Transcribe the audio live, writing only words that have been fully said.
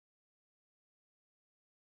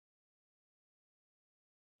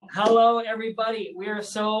Hello, everybody. We are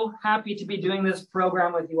so happy to be doing this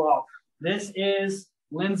program with you all. This is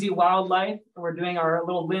Lindsay Wildlife. We're doing our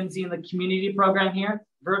little Lindsay in the Community program here,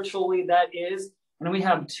 virtually that is. And we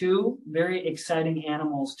have two very exciting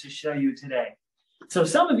animals to show you today. So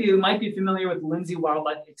some of you might be familiar with Lindsay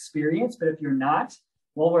Wildlife Experience, but if you're not,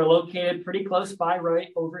 well, we're located pretty close by right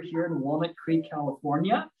over here in Walnut Creek,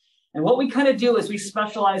 California. And what we kind of do is we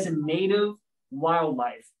specialize in native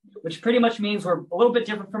wildlife, which pretty much means we're a little bit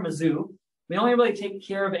different from a zoo. We only really take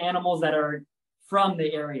care of animals that are from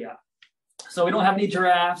the area. So we don't have any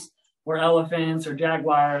giraffes or elephants or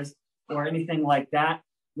jaguars or anything like that.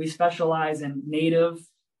 We specialize in native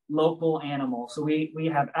local animals. So we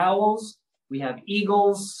have owls, we have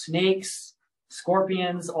eagles, snakes,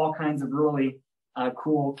 scorpions, all kinds of really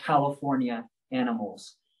cool California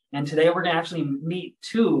animals. And today we're going to actually meet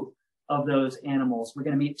two of those animals. We're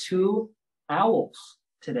going to meet two owls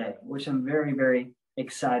today, which I'm very, very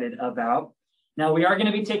excited about. Now, we are going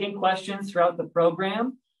to be taking questions throughout the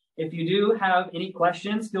program. If you do have any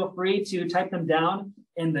questions, feel free to type them down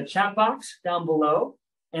in the chat box down below,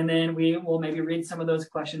 and then we will maybe read some of those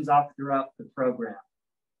questions off throughout the program.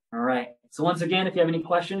 All right. So once again, if you have any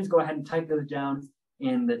questions, go ahead and type those down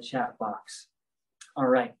in the chat box. All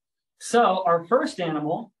right. So our first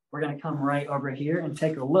animal, we're going to come right over here and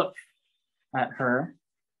take a look at her.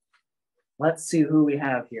 Let's see who we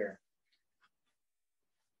have here.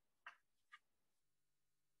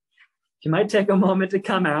 She might take a moment to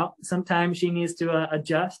come out. Sometimes she needs to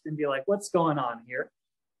adjust and be like, what's going on here?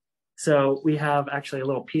 So we have actually a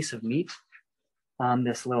little piece of meat on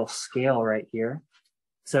this little scale right here.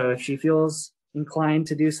 So if she feels inclined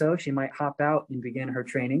to do so, she might hop out and begin her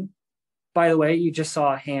training. By the way, you just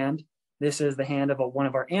saw a hand. This is the hand of one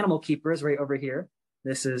of our animal keepers right over here.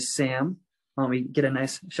 This is Sam. Let me get a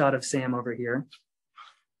nice shot of Sam over here.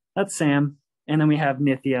 That's Sam. And then we have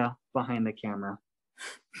Nithya behind the camera.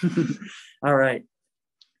 All right.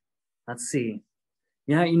 Let's see.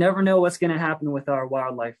 You know, you never know what's going to happen with our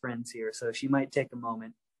wildlife friends here, so she might take a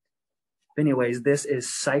moment. But anyways, this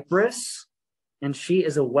is Cypress, and she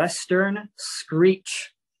is a Western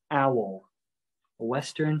screech owl. A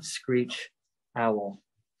Western screech owl.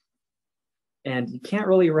 And you can't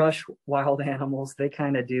really rush wild animals. They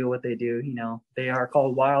kind of do what they do. You know, they are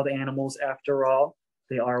called wild animals after all.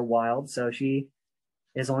 They are wild. So she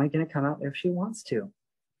is only going to come out if she wants to.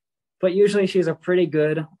 But usually she's a pretty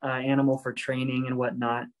good animal for training and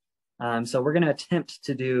whatnot. So we're going to attempt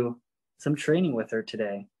to do some training with her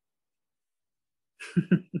today.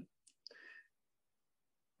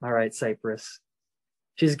 All right, Cypress.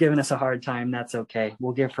 She's giving us a hard time. That's okay.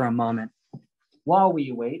 We'll give her a moment. While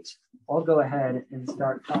we wait, I'll go ahead and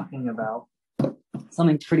start talking about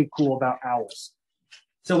something pretty cool about owls.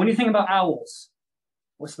 So when you think about owls,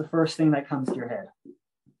 what's the first thing that comes to your head?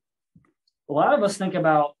 A lot of us think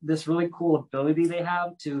about this really cool ability they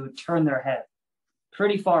have to turn their head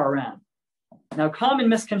pretty far around. Now, common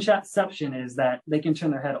misconception is that they can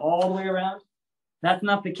turn their head all the way around. That's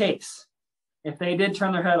not the case. If they did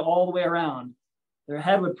turn their head all the way around, their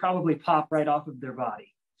head would probably pop right off of their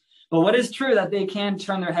body. But what is true that they can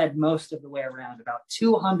turn their head most of the way around, about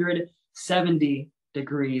 270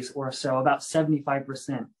 degrees or so, about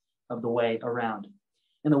 75% of the way around.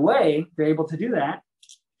 And the way they're able to do that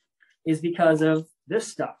is because of this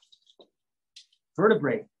stuff,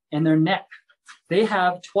 vertebrae in their neck. They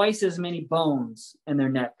have twice as many bones in their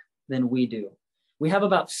neck than we do. We have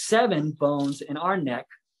about 7 bones in our neck.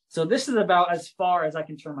 So this is about as far as I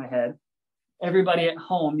can turn my head. Everybody at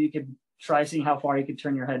home, you could try seeing how far you could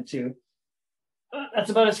turn your head to.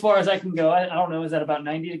 That's about as far as I can go. I don't know, is that about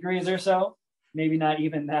 90 degrees or so? Maybe not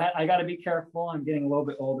even that. I got to be careful. I'm getting a little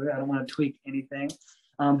bit older. I don't want to tweak anything.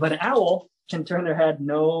 But an owl can turn their head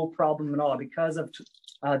no problem at all. Because of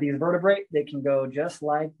these vertebrae, they can go just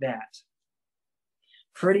like that.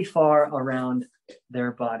 Pretty far around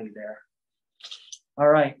their body there. All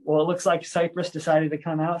right. Well, it looks like Cypress decided to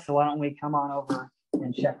come out. So why don't we come on over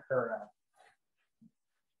and check her out.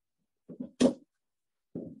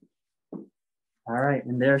 All right,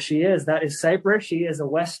 and there she is. That is Cypress. She is a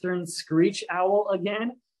Western screech owl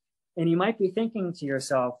again. And you might be thinking to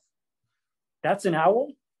yourself, that's an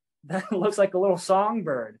owl? That looks like a little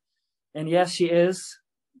songbird. And yes, she is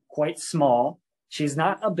quite small. She's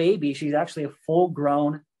not a baby. She's actually a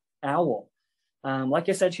full-grown owl. Like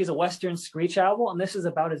I said, she's a Western screech owl, and this is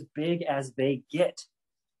about as big as they get.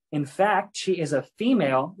 In fact, she is a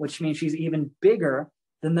female, which means she's even bigger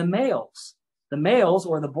than the males. The males,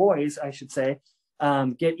 or the boys, I should say,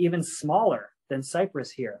 get even smaller than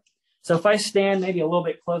Cypress here. So if I stand maybe a little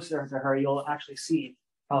bit closer to her, you'll actually see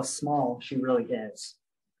how small she really is.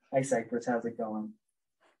 Hi, Cypress, how's it going?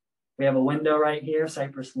 We have a window right here.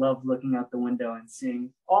 Cypress loves looking out the window and seeing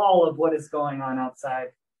all of what is going on outside.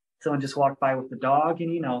 Someone just walked by with the dog,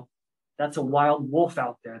 and you know, that's a wild wolf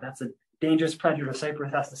out there. That's a dangerous predator.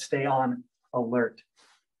 Cypress has to stay on alert.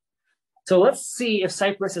 So let's see if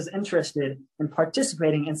Cypress is interested in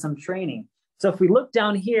participating in some training. So if we look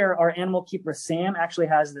down here, our animal keeper Sam actually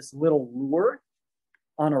has this little lure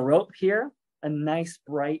on a rope here, a nice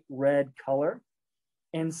bright red color.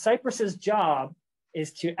 And Cypress's job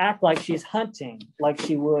is to act like she's hunting, like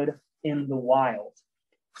she would in the wild.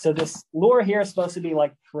 So this lure here is supposed to be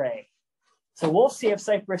like prey. So we'll see if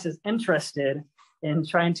Cypress is interested in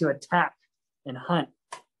trying to attack and hunt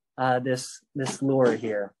this lure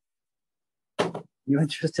here. You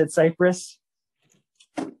interested, Cypress?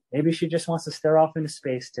 Maybe she just wants to stare off into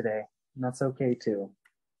space today, and that's okay too.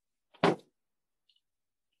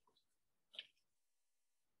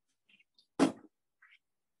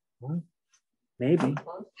 Well, maybe.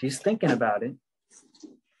 She's thinking about it.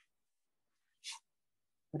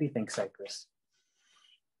 What do you think, Cypress?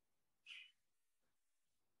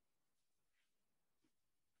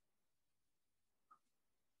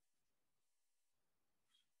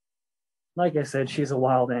 Like I said, she's a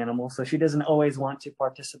wild animal, so she doesn't always want to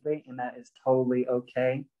participate, and that is totally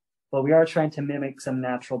okay. But we are trying to mimic some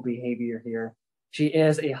natural behavior here. She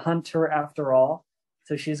is a hunter after all,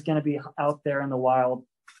 so she's going to be out there in the wild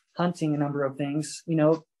hunting a number of things. You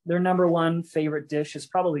know, their number one favorite dish is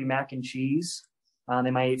probably mac and cheese.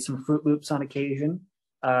 They might eat some Fruit Loops on occasion.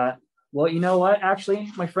 Well, you know what? Actually,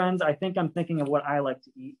 my friends, I think I'm thinking of what I like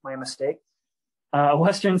to eat. My mistake. A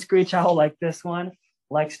Western screech owl like this one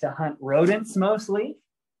likes to hunt rodents mostly.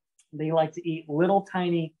 They like to eat little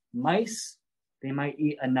tiny mice. They might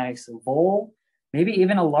eat a nice vole, maybe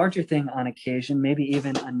even a larger thing on occasion, maybe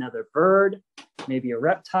even another bird, maybe a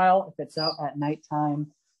reptile if it's out at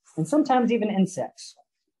nighttime, and sometimes even insects.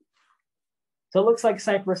 So it looks like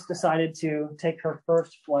Cypress decided to take her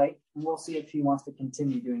first flight, and we'll see if she wants to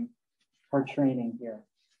continue doing her training here.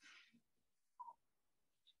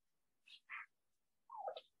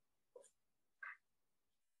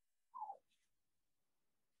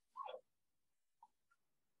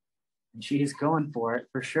 And she's going for it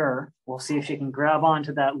for sure. We'll see if she can grab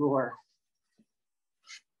onto that lure.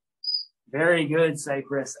 Very good,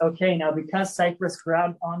 Cypress. Okay, now because Cypress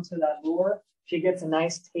grabbed onto that lure, she gets a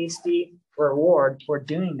nice tasty reward for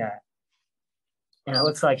doing that. And it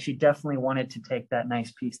looks like she definitely wanted to take that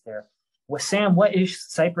nice piece there. Well, Sam, what is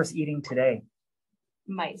Cypress eating today?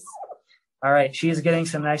 Mice. All right, she's getting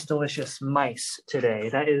some nice, delicious mice today.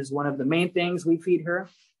 That is one of the main things we feed her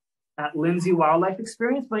at Lindsay Wildlife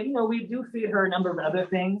Experience, but you know, we do feed her a number of other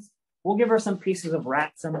things. We'll give her some pieces of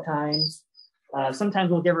rat sometimes. Sometimes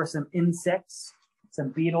we'll give her some insects, some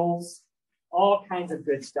beetles, all kinds of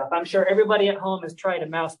good stuff. I'm sure everybody at home has tried a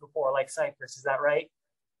mouse before, like Cypress. Is that right?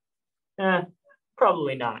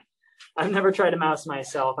 Probably not. I've never tried a mouse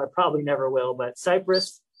myself. I probably never will, but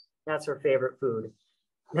Cypress, that's her favorite food.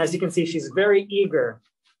 And as you can see, she's very eager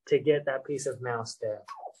to get that piece of mouse there.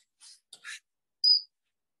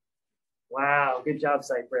 Wow, good job,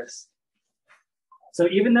 Cypress. So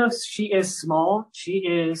even though she is small, she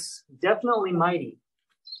is definitely mighty.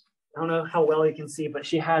 I don't know how well you can see, but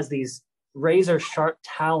she has these razor sharp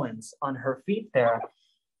talons on her feet there.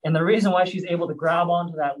 And the reason why she's able to grab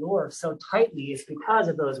onto that lure so tightly is because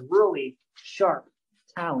of those really sharp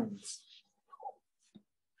talons.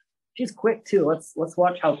 She's quick too. Let's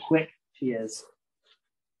watch how quick she is.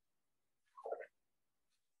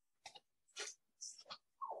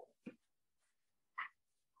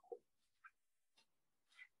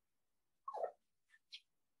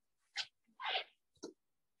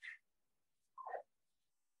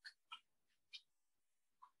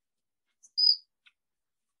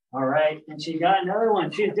 All right, and she got another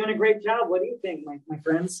one. She's doing a great job. What do you think, my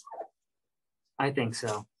friends? I think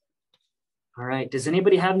so. All right, does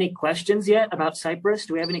anybody have any questions yet about Cypress?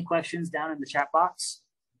 Do we have any questions down in the chat box?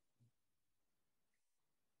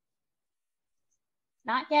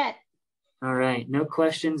 Not yet. All right, no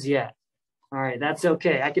questions yet. All right, that's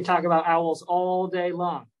okay. I could talk about owls all day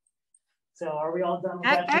long. So are we all done with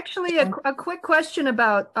that? Actually, a quick question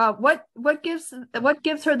about what gives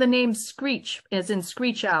her the name Screech, as in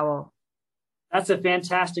screech owl? That's a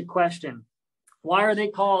fantastic question. Why are they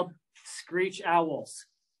called screech owls?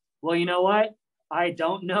 Well, you know what? I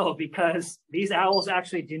don't know, because these owls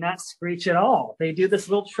actually do not screech at all. They do this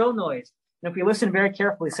little trill noise. And if we listen very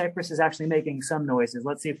carefully, Cypress is actually making some noises.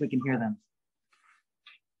 Let's see if we can hear them.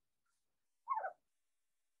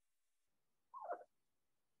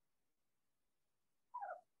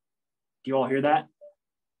 Do you all hear that?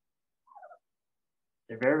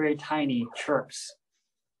 They're very, very tiny chirps.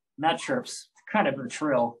 And that chirps, kind of her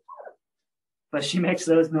trill. But she makes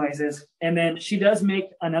those noises. And then she does make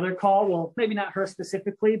another call. Well, maybe not her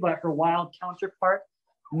specifically, but her wild counterpart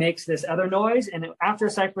makes this other noise. And after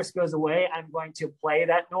Cypress goes away, I'm going to play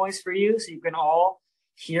that noise for you so you can all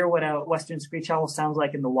hear what a Western screech owl sounds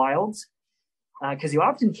like in the wilds, because you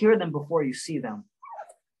often hear them before you see them.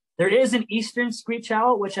 There is an Eastern screech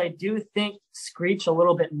owl, which I do think screech a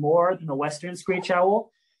little bit more than the Western screech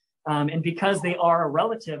owl. And because they are a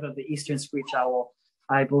relative of the Eastern screech owl,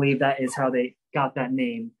 I believe that is how they got that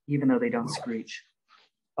name, even though they don't screech.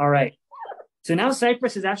 All right. So now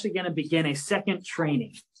Cypress is actually going to begin a second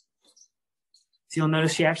training. So you'll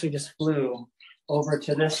notice she actually just flew over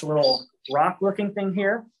to this little rock-looking thing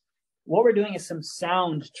here. What we're doing is some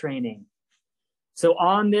sound training. So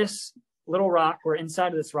on this little rock, or inside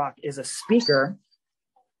of this rock, is a speaker.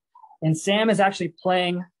 And Sam is actually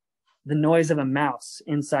playing the noise of a mouse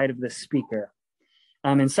inside of this speaker.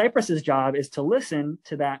 And Cypress's job is to listen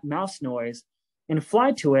to that mouse noise and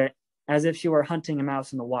fly to it as if she were hunting a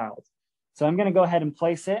mouse in the wild. So I'm going to go ahead and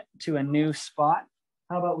place it to a new spot.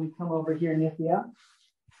 How about we come over here, Nithya?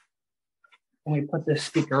 And we put this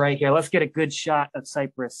speaker right here. Let's get a good shot of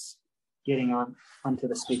Cypress getting onto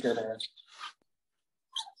the speaker there.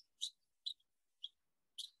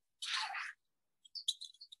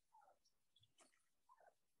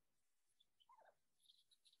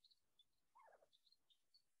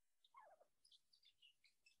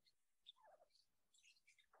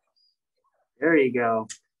 There you go.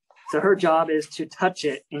 So her job is to touch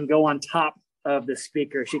it and go on top of the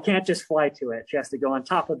speaker. She can't just fly to it. She has to go on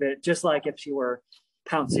top of it, just like if she were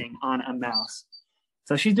pouncing on a mouse.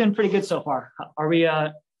 So she's doing pretty good so far. Are we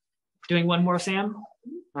doing one more, Sam?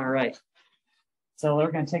 All right. So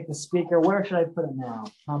we're going to take the speaker. Where should I put it now?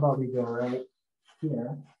 How about we go right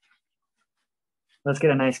here? Let's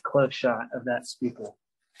get a nice close shot of that speaker.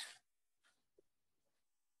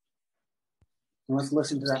 And let's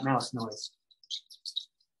listen to that mouse noise.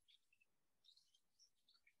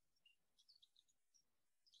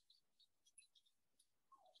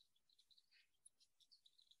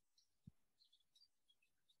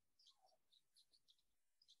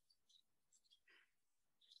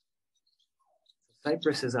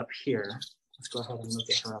 Cypress is up here. Let's go ahead and look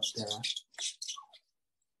at her up there.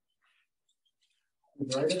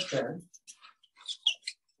 Right up there.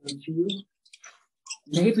 And she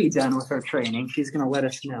may be done with her training. She's going to let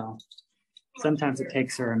us know. Sometimes it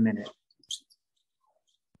takes her a minute.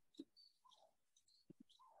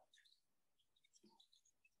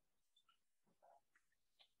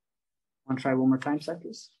 Want to try one more time,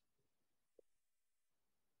 Cypress?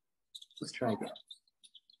 Let's try again.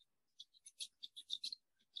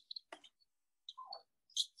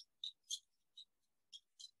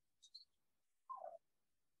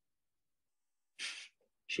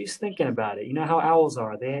 She's thinking about it. You know how owls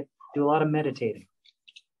are. They do a lot of meditating.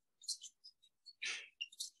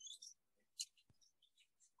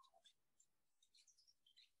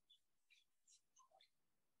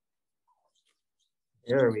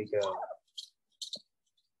 There we go.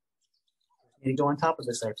 Need to go on top of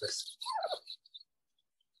the Cypress.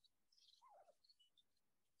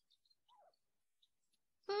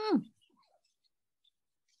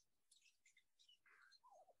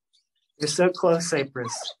 You're so close,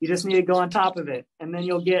 Cypress. You just need to go on top of it, and then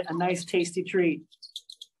you'll get a nice, tasty treat.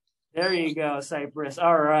 There you go, Cypress.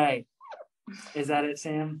 All right. Is that it,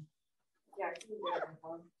 Sam? Yeah.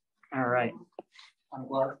 All right.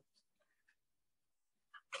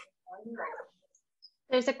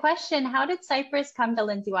 There's a question. How did Cypress come to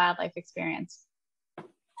Lindsay Wildlife Experience?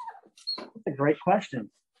 That's a great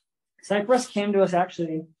question. Cypress came to us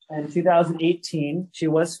actually in 2018. She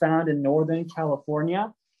was found in Northern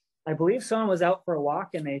California. I believe someone was out for a walk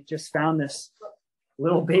and they just found this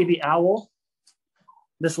little baby owl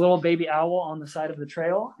on the side of the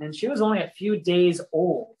trail. And she was only a few days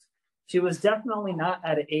old. She was definitely not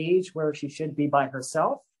at an age where she should be by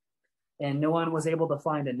herself. And no one was able to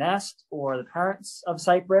find a nest or the parents of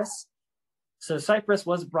Cypress. So Cypress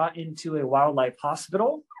was brought into a wildlife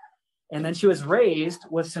hospital. And then she was raised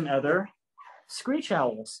with some other screech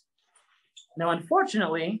owls. Now,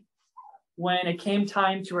 unfortunately, when it came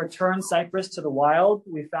time to return Cypress to the wild,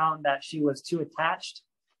 we found that she was too attached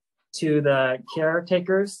to the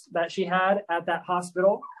caretakers that she had at that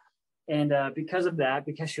hospital. And because of that,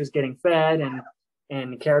 because she was getting fed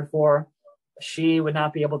and cared for, she would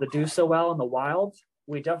not be able to do so well in the wild.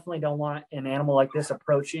 We definitely don't want an animal like this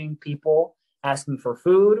approaching people, asking for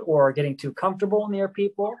food or getting too comfortable near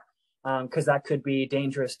people, because that could be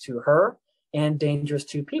dangerous to her and dangerous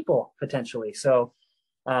to people potentially. So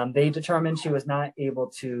they determined she was not able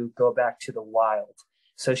to go back to the wild.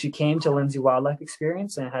 So she came to Lindsay Wildlife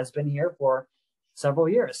Experience and has been here for several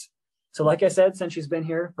years. So like I said, since she's been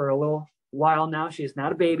here for a little while now, she's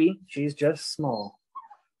not a baby, she's just small.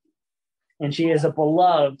 And she is a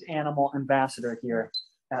beloved animal ambassador here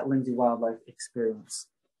at Lindsay Wildlife Experience.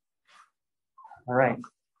 All right.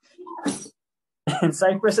 And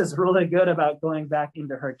Cypress is really good about going back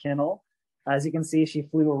into her kennel. As you can see, she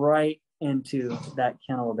flew right into that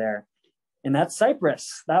kennel there. And that's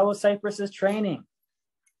Cypress. That was Cypress's training.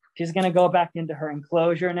 She's going to go back into her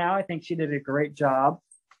enclosure now. I think she did a great job.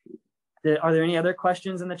 Are there any other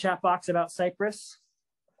questions in the chat box about Cypress?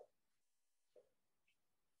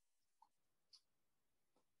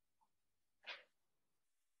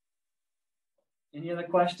 Any other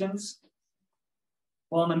questions?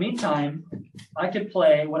 Well, in the meantime, I could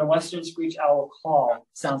play what a Western screech owl call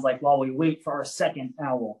sounds like while we wait for our second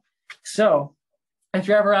owl. So if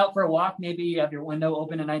you're ever out for a walk, maybe you have your window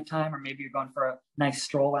open at nighttime, or maybe you're going for a nice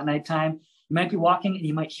stroll at nighttime, you might be walking and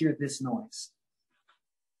you might hear this noise.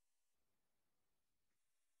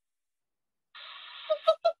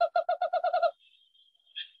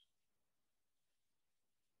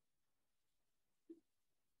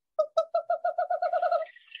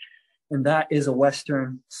 And that is a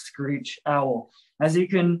Western screech owl. As you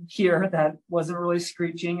can hear, that wasn't really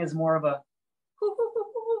screeching, it's more of a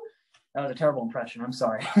that was a terrible impression, I'm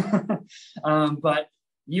sorry. But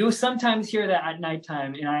you sometimes hear that at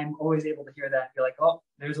nighttime, and I'm always able to hear that. You're like, oh,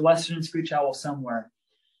 there's a Western screech owl somewhere.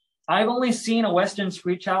 I've only seen a Western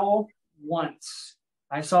screech owl once.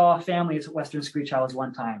 I saw a family of Western screech owls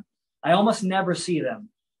one time. I almost never see them.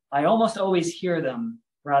 I almost always hear them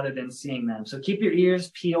rather than seeing them. So keep your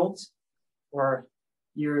ears peeled, or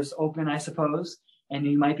ears open, I suppose, and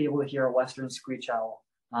you might be able to hear a Western screech owl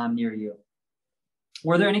near you.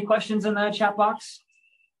 Were there any questions in the chat box?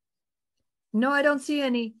 No, I don't see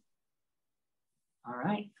any. All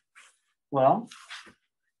right. Well,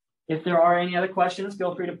 if there are any other questions,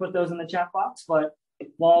 feel free to put those in the chat box. But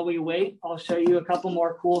while we wait, I'll show you a couple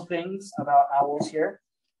more cool things about owls here.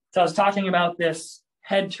 So I was talking about this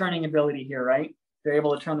head turning ability here, right? They're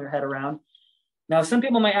able to turn their head around. Now, some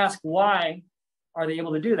people might ask, why are they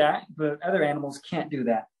able to do that, but other animals can't do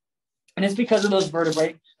that? And it's because of those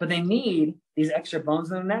vertebrae, but they need these extra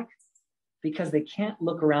bones in their neck because they can't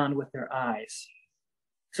look around with their eyes.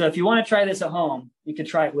 So if you want to try this at home, you can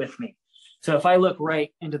try it with me. So if I look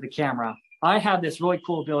right into the camera, I have this really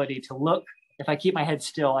cool ability to look. If I keep my head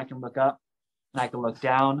still, I can look up and I can look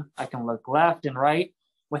down. I can look left and right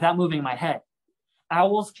without moving my head.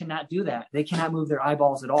 Owls cannot do that. They cannot move their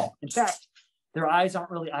eyeballs at all. In fact, their eyes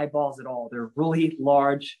aren't really eyeballs at all. They're really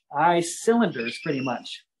large eye cylinders, pretty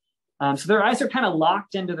much. So their eyes are kind of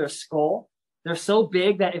locked into their skull. They're so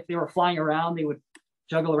big that if they were flying around, they would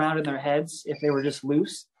juggle around in their heads if they were just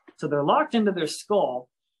loose. So they're locked into their skull.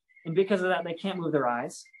 And because of that, they can't move their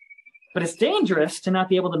eyes. But it's dangerous to not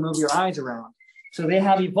be able to move your eyes around. So they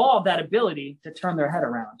have evolved that ability to turn their head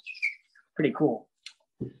around. Pretty cool.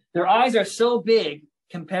 Their eyes are so big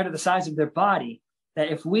compared to the size of their body that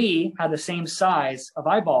if we had the same size of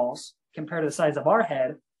eyeballs compared to the size of our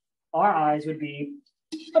head, our eyes would be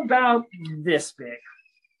about this big.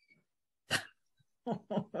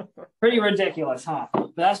 Pretty ridiculous, huh?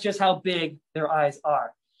 But that's just how big their eyes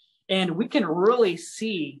are. And we can really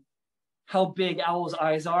see how big owls'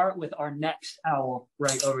 eyes are with our next owl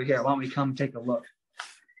right over here. Why don't we come take a look?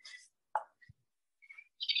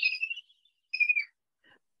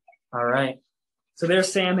 All right. So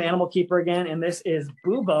there's Sam, the animal keeper again, and this is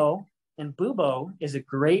Bubo. And Bubo is a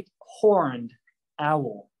great horned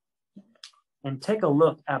owl. And take a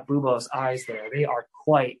look at Bubo's eyes there. They are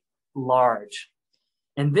quite large.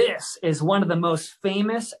 And this is one of the most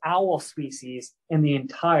famous owl species in the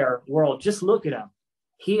entire world. Just look at him.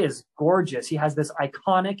 He is gorgeous. He has this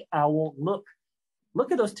iconic owl look.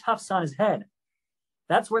 Look at those tufts on his head.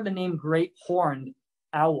 That's where the name great horned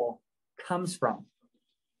owl comes from.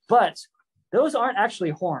 But those aren't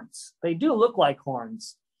actually horns. They do look like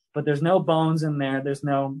horns, but there's no bones in there. There's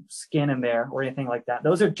no skin in there or anything like that.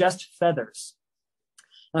 Those are just feathers.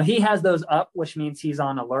 Now he has those up, which means he's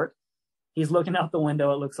on alert. He's looking out the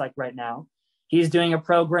window, it looks like right now. He's doing a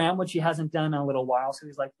program, which he hasn't done in a little while. So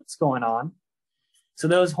he's like, what's going on? So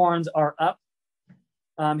those horns are up.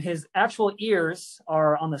 His actual ears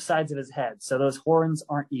are on the sides of his head. So those horns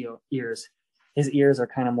aren't ears. His ears are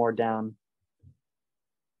kind of more down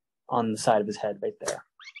on the side of his head right there.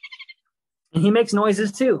 And he makes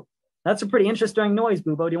noises too. That's a pretty interesting noise,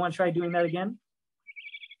 Bubo. Do you want to try doing that again?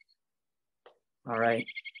 All right.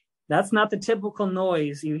 That's not the typical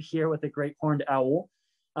noise you hear with a great horned owl.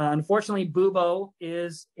 Unfortunately, Bubo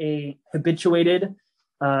is a habituated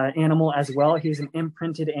animal as well. He's an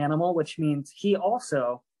imprinted animal, which means he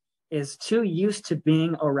also is too used to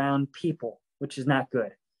being around people, which is not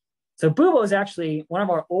good. So Bubo is actually one of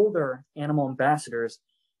our older animal ambassadors.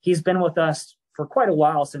 He's been with us for quite a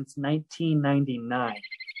while, since 1999.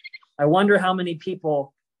 I wonder how many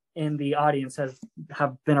people in the audience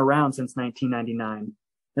have been around since 1999.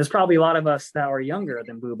 There's probably a lot of us that are younger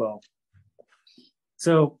than Bubo.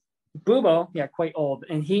 So Bubo, yeah, quite old.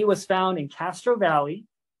 And he was found in Castro Valley.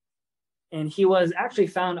 And he was actually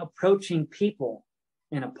found approaching people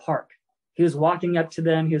in a park. He was walking up to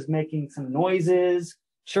them. He was making some noises,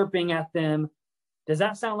 chirping at them. Does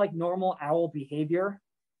that sound like normal owl behavior?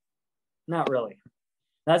 Not really.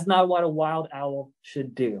 That's not what a wild owl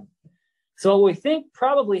should do. So what we think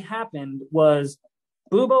probably happened was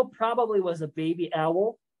Bubo probably was a baby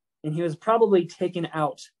owl, and he was probably taken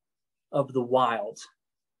out of the wild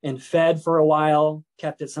and fed for a while,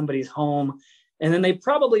 kept at somebody's home. And then they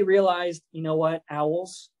probably realized, you know what,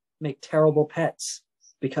 owls make terrible pets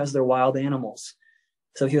because they're wild animals.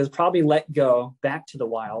 So he was probably let go back to the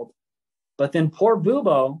wild. But then poor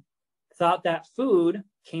Bubo thought that food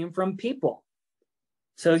came from people.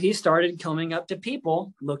 So he started coming up to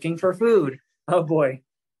people looking for food. Oh boy,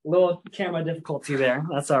 little camera difficulty there.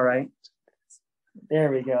 That's all right.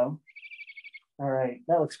 There we go. All right,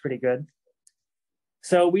 that looks pretty good.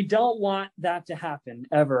 So we don't want that to happen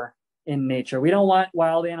ever in nature. We don't want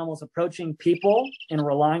wild animals approaching people and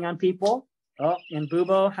relying on people. Oh, and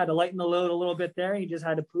Bubo had to lighten the load a little bit there. He just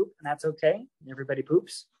had to poop, and that's okay. Everybody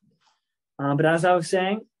poops. But as I was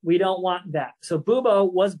saying, we don't want that. So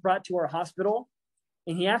Bubo was brought to our hospital,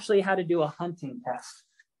 and he actually had to do a hunting test.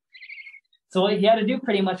 So what he had to do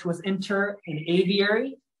pretty much was enter an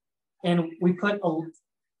aviary, and we put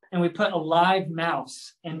a live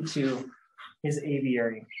mouse into his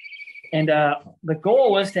aviary. And the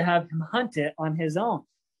goal was to have him hunt it on his own.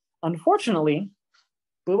 Unfortunately,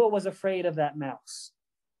 Bubo was afraid of that mouse.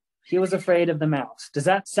 He was afraid of the mouse. Does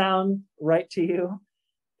that sound right to you?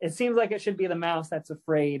 It seems like it should be the mouse that's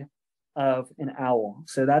afraid of an owl.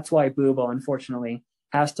 So that's why Bubo, unfortunately,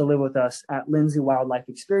 has to live with us at Lindsay Wildlife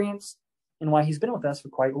Experience, and why he's been with us for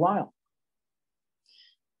quite a while.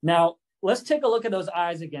 Now, let's take a look at those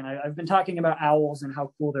eyes again. I've been talking about owls and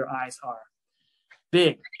how cool their eyes are.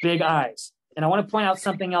 Big, big eyes. And I want to point out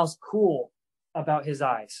something else cool about his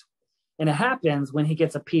eyes. And it happens when he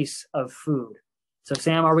gets a piece of food. So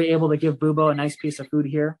Sam, are we able to give Bubo a nice piece of food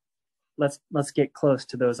here? Let's get close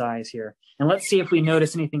to those eyes here. And let's see if we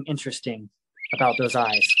notice anything interesting about those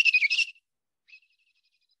eyes.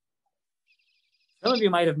 Some of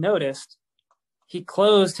you might have noticed he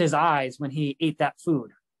closed his eyes when he ate that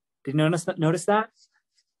food. Did you notice that?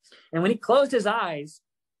 And when he closed his eyes,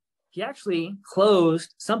 he actually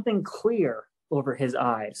closed something clear over his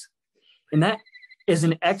eyes. And that is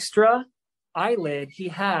an extra eyelid he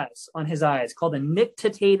has on his eyes called a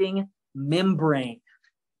nictitating membrane,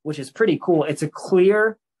 which is pretty cool. It's a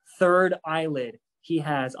clear third eyelid he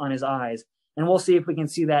has on his eyes. And we'll see if we can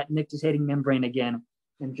see that nictitating membrane again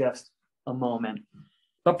in just a moment.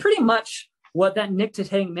 But pretty much what that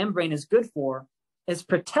nictitating membrane is good for is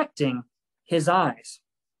protecting his eyes.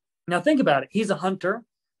 Now think about it. He's a hunter.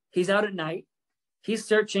 He's out at night. He's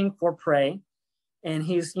searching for prey, and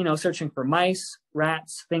he's, searching for mice,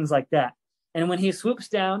 rats, things like that. And when he swoops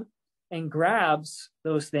down and grabs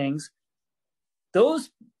those things, those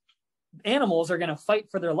animals are going to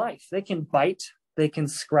fight for their life. They can bite, they can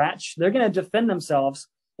scratch. They're going to defend themselves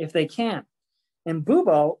if they can. And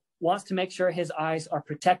Bubo wants to make sure his eyes are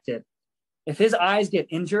protected. If his eyes get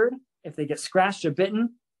injured, if they get scratched or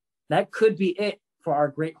bitten, that could be it for our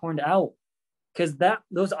great horned owl, because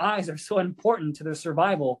those eyes are so important to their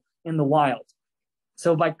survival in the wild.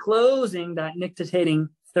 So by closing that nictitating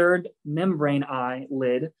third membrane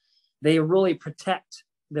eyelid, they really protect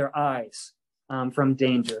their eyes from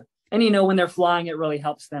danger. And when they're flying, it really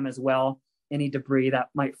helps them as well. Any debris that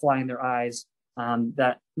might fly in their eyes,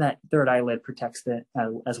 that third eyelid protects it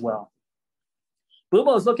as well.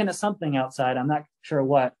 Bubo is looking at something outside. I'm not sure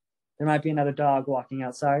what. There might be another dog walking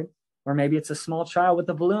outside, or maybe it's a small child with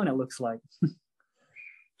a balloon, it looks like.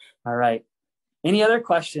 All right. Any other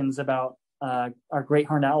questions about our great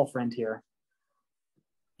horned owl friend here?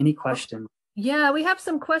 Any questions? Yeah, we have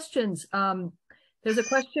some questions. There's a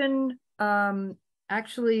question.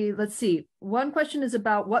 Actually, let's see. One question is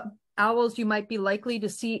about what owls you might be likely to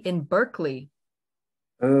see in Berkeley.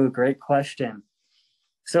 Oh, great question.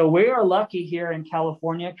 So we are lucky here in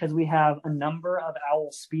California because we have a number of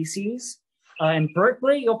owl species. In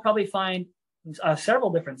Berkeley, you'll probably find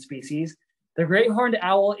several different species. The great horned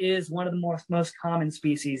owl is one of the most common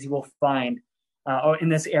species you will find in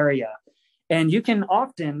this area. And you can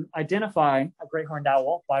often identify a great horned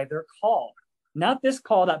owl by their call. Not this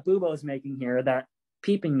call that Bubo is making here, that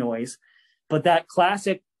peeping noise, but that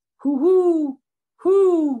classic hoo hoo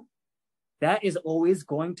hoo. That is always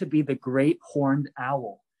going to be the great horned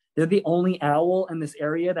owl. They're the only owl in this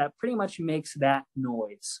area that pretty much makes that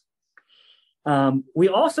noise. We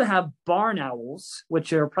also have barn owls,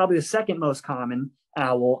 which are probably the second most common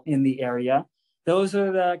owl in the area. Those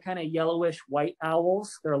are the kind of yellowish white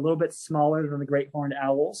owls. They're a little bit smaller than the great horned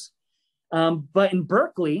owls. But in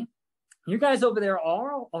Berkeley, you guys over there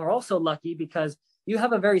are also lucky because you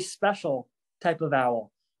have a very special type of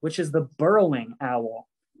owl, which is the burrowing owl.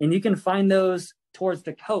 And you can find those towards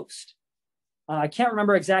the coast. I can't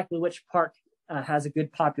remember exactly which park has a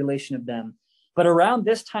good population of them. But around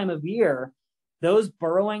this time of year, those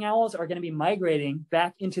burrowing owls are going to be migrating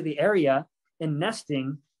back into the area and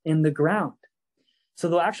nesting in the ground. So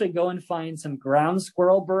they'll actually go and find some ground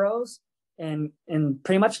squirrel burrows and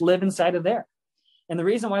pretty much live inside of there. And the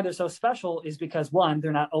reason why they're so special is because, one,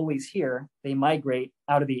 they're not always here. They migrate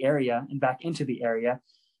out of the area and back into the area.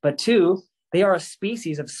 But two, they are a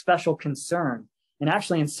species of special concern. And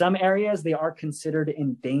actually, in some areas, they are considered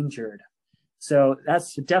endangered. So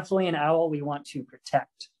that's definitely an owl we want to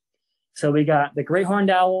protect. So we got the great horned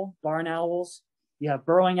owl, barn owls. You have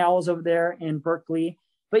burrowing owls over there in Berkeley.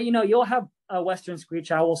 But, you'll have a western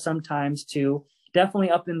screech owl sometimes too.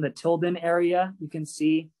 Definitely up in the Tilden area, you can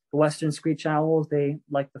see the western screech owls. They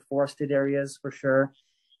like the forested areas for sure.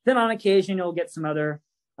 Then on occasion, you'll get some other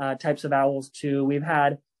types of owls too. We've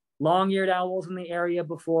had long-eared owls in the area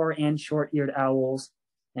before and short-eared owls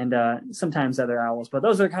and sometimes other owls. But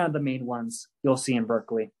those are kind of the main ones you'll see in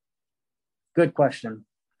Berkeley. Good question.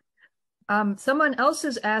 Someone else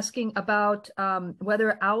is asking about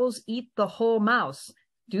whether owls eat the whole mouse.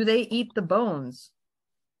 Do they eat the bones?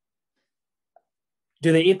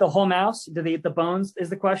 Do they eat the whole mouse? Do they eat the bones is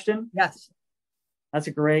the question? Yes. That's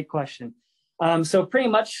a great question. So pretty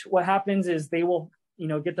much what happens is they will,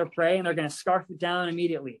 get their prey and they're going to scarf it down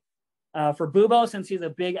immediately. For Bubo, since he's a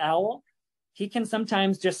big owl, he can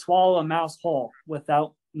sometimes just swallow a mouse whole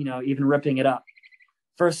without, even ripping it up.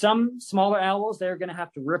 For some smaller owls, they're going to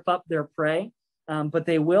have to rip up their prey, but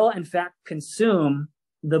they will, in fact, consume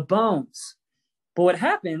the bones. But what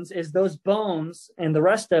happens is those bones and the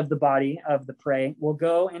rest of the body of the prey will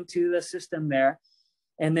go into the system there.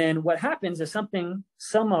 And then what happens is something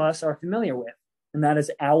some of us are familiar with, and that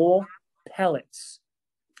is owl pellets.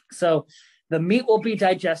 So the meat will be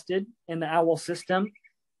digested in the owl system,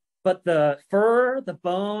 but the fur, the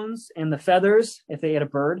bones, and the feathers, if they ate a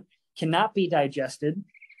bird, cannot be digested.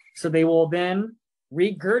 So they will then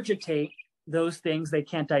regurgitate those things they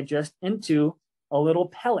can't digest into a little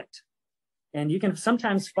pellet. And you can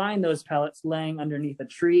sometimes find those pellets laying underneath a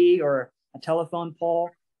tree or a telephone pole,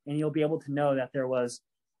 and you'll be able to know that there was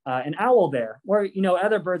an owl there. Or,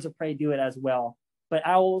 other birds of prey do it as well. But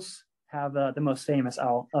owls have the most famous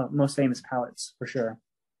pellets for sure.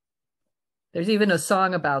 There's even a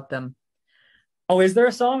song about them. Oh, is there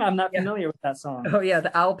a song? I'm not familiar with that song. Oh, yeah,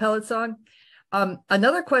 the owl pellet song.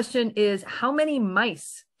 Another question is, how many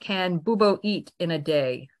mice can Bubo eat in a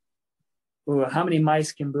day? Ooh, how many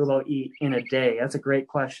mice can Bubo eat in a day? That's a great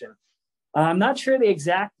question. I'm not sure the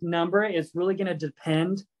exact number. It's really going to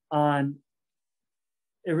depend on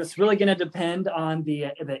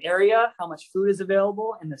the area, how much food is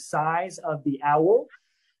available, and the size of the owl.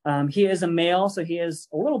 He is a male, so he is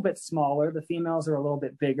a little bit smaller. The females are a little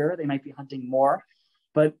bit bigger. They might be hunting more.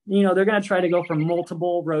 But, they're going to try to go for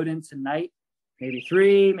multiple rodents a night, maybe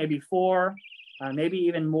 3, maybe 4, maybe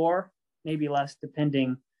even more, maybe less,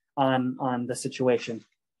 depending on the situation.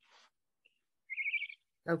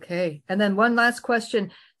 Okay. And then one last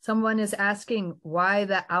question. Someone is asking why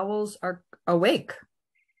the owls are awake.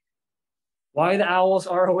 Why the owls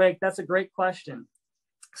are awake? That's a great question.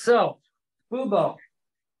 So, Bubo,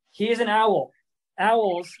 he is an owl.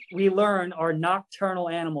 Owls, we learn, are nocturnal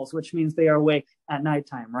animals, which means they are awake at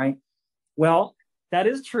nighttime, right? Well, that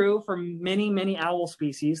is true for many, many owl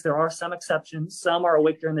species. There are some exceptions. Some are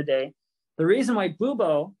awake during the day. The reason why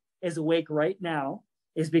Bubo is awake right now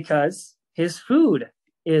is because his food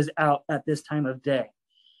is out at this time of day.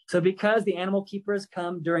 So because the animal keepers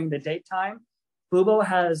come during the daytime, Bubo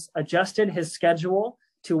has adjusted his schedule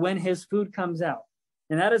to when his food comes out.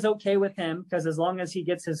 And that is okay with him because as long as he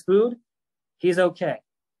gets his food, he's okay.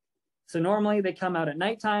 So normally they come out at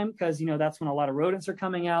nighttime because, that's when a lot of rodents are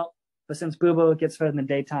coming out. But since Bubo gets fed in the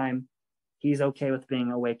daytime, he's okay with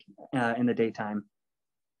being awake in the daytime.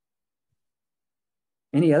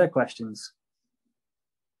 Any other questions?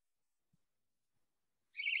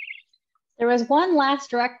 There was one last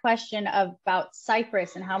direct question about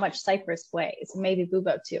cypress and how much cypress weighs, and maybe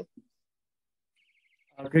Bubo too.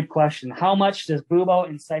 Good question. How much does Bubo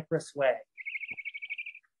and cypress weigh?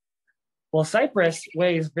 Well, cypress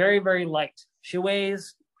weighs very, very light. She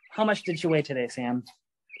weighs, how much did she weigh today, Sam?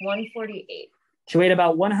 148. She weighed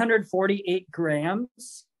about 148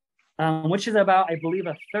 grams, which is about, I believe,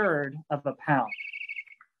 a third of a pound.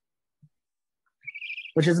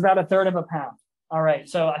 Which is about a third of a pound. All right,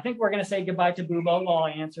 so I think we're going to say goodbye to Bubo while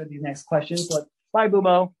I answer these next questions. But bye,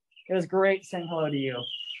 Bubo. It was great saying hello to you.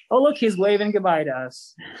 Oh, look, he's waving goodbye to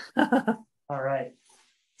us. All right.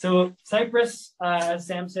 So cypress, as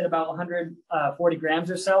Sam said, about 140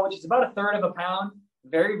 grams or so, which is about a third of a pound.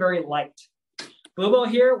 Very, very light. Bubo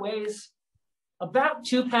here weighs about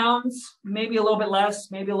 2 pounds, maybe a little bit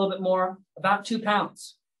less, maybe a little bit more, about 2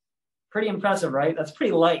 pounds. Pretty impressive, right? That's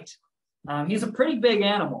pretty light. He's a pretty big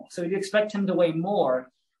animal, so you'd expect him to weigh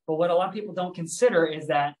more. But what a lot of people don't consider is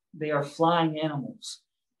that they are flying animals.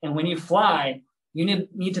 And when you fly, you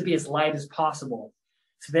need to be as light as possible.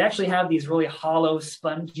 So they actually have these really hollow,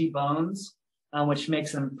 spongy bones, which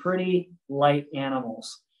makes them pretty light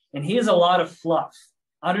animals. And he has a lot of fluff.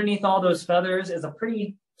 Underneath all those feathers is a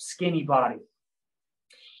pretty skinny body.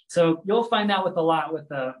 So you'll find that with a lot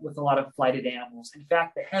of flighted animals. In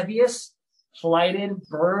fact, the heaviest flighted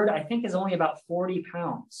bird, I think, is only about 40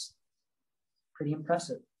 pounds. Pretty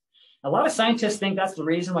impressive. A lot of scientists think that's the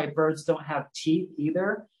reason why birds don't have teeth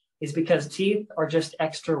either, is because teeth are just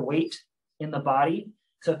extra weight in the body.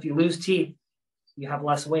 So if you lose teeth, you have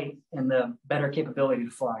less weight and the better capability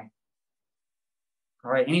to fly.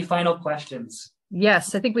 All right, any final questions?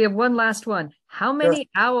 Yes, I think we have one last one. How many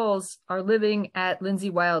owls are living at Lindsay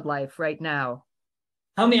Wildlife right now?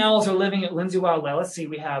 How many owls are living at Lindsay Wildlife? Let's see.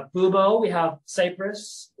 We have Bubo, we have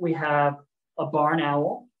cypress, we have a barn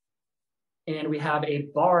owl, and we have a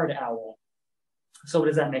barred owl. So what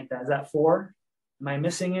does that make that? Is that 4? Am I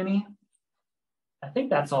missing any? I think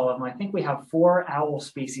that's all of them. I think we have 4 owl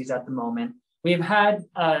species at the moment. We've had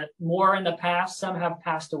more in the past. Some have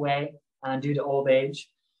passed away due to old age.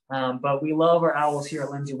 But we love our owls here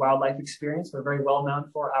at Lindsay Wildlife Experience. We're very well known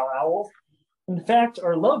for our owls. In fact,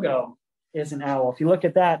 our logo is an owl. If you look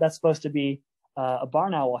at that, that's supposed to be a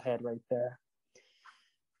barn owl head right there.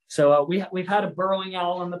 So we've had a burrowing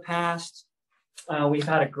owl in the past. We've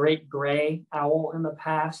had a great gray owl in the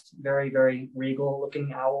past, very, very regal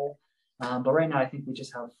looking owl. But right now, I think we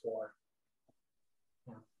just have 4.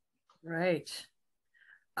 Yeah. Right.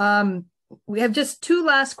 We have just 2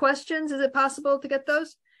 last questions. Is it possible to get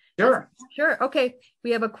those? Sure. Sure. Okay.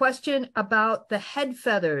 We have a question about the head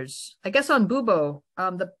feathers. I guess on Bubo,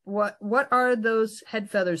 what are those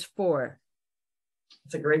head feathers for?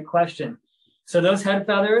 That's a great question. So those head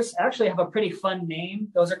feathers actually have a pretty fun name.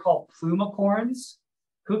 Those are called plumicorns.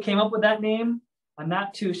 Who came up with that name? I'm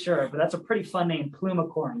not too sure, but that's a pretty fun name,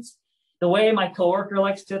 plumicorns. The way my coworker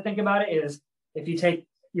likes to think about it is if you take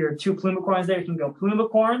your 2 plumicorns there, you can go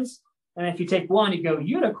plumicorns. And if you take 1, you go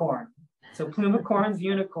unicorn. So plumicorns,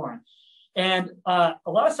 unicorn. And a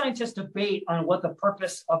lot of scientists debate on what the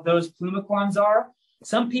purpose of those plumicorns are.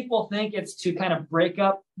 Some people think it's to kind of break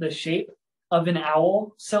up the shape of an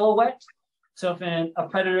owl silhouette. So if a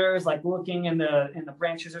predator is like looking in the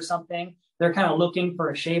branches or something, they're kind of looking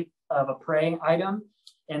for a shape of a prey item,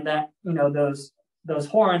 and that, you know, those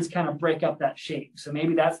horns kind of break up that shape. So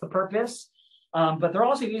maybe that's the purpose. But they're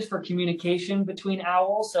also used for communication between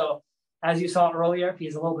owls. So as you saw earlier, if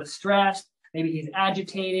he's a little bit stressed, maybe he's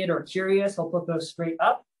agitated or curious, he'll put those straight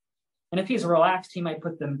up. And if he's relaxed, he might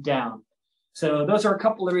put them down. So those are a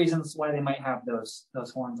couple of reasons why they might have those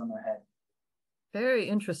horns on their head. Very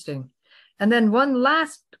interesting. And then one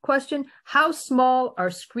last question. How small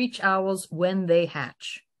are screech owls when they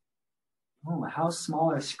hatch? Oh, how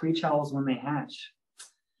small are screech owls when they hatch?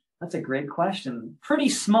 That's a great question. Pretty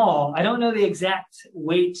small. I don't know the exact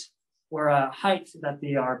weight or height that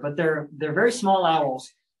they are, but they're very small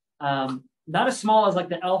owls. Not as small as like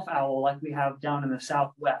the elf owl like we have down in the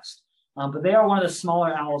Southwest, but they are one of the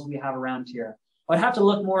smaller owls we have around here. I'd have to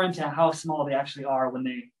look more into how small they actually are when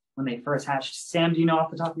they first hatched. Sam, do you know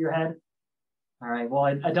off the top of your head? All right, well,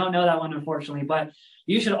 I don't know that one, unfortunately, but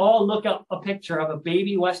you should all look up a picture of a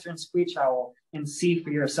baby Western screech owl and see for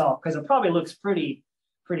yourself, because it probably looks pretty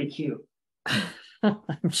cute.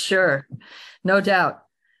 I'm sure. No doubt.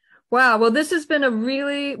 Wow. Well, this has been a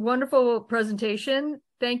really wonderful presentation.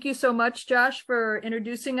 Thank you so much, Josh, for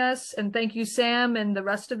introducing us. And thank you, Sam, and the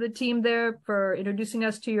rest of the team there for introducing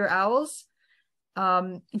us to your owls.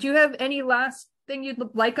 Do you have any last thing you'd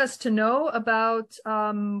like us to know about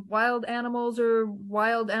wild animals or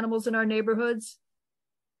wild animals in our neighborhoods?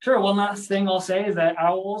 Sure. One last thing I'll say is that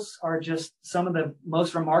owls are just some of the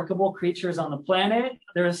most remarkable creatures on the planet.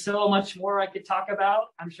 There's so much more I could talk about.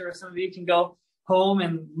 I'm sure some of you can go home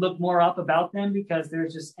and look more up about them because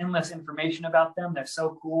there's just endless information about them. They're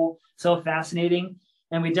so cool, so fascinating.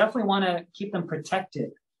 And we definitely want to keep them protected.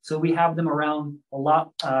 So we have them around a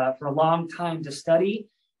lot for a long time to study.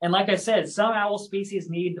 And like I said, some owl species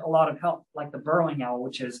need a lot of help, like the burrowing owl,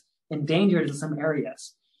 which is endangered in some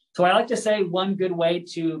areas. So I like to say one good way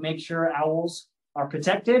to make sure owls are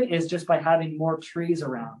protected is just by having more trees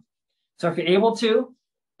around. So if you're able to,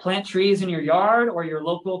 plant trees in your yard or your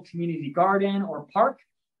local community garden or park,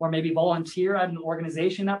 or maybe volunteer at an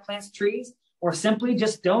organization that plants trees, or simply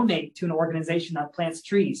just donate to an organization that plants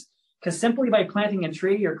trees. Because simply by planting a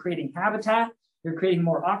tree, you're creating habitat, you're creating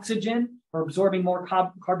more oxygen, or absorbing more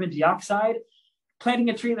carbon dioxide. Planting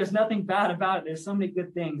a tree, there's nothing bad about it. There's so many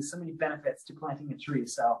good things, so many benefits to planting a tree.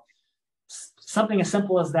 So something as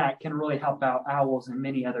simple as that can really help out owls and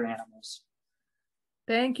many other animals.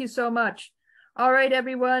 Thank you so much. All right,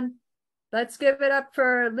 everyone. Let's give it up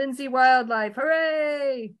for Lindsay Wildlife.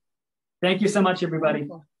 Hooray! Thank you so much, everybody.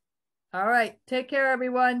 Wonderful. All right. Take care,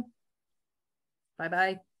 everyone.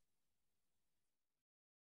 Bye-bye.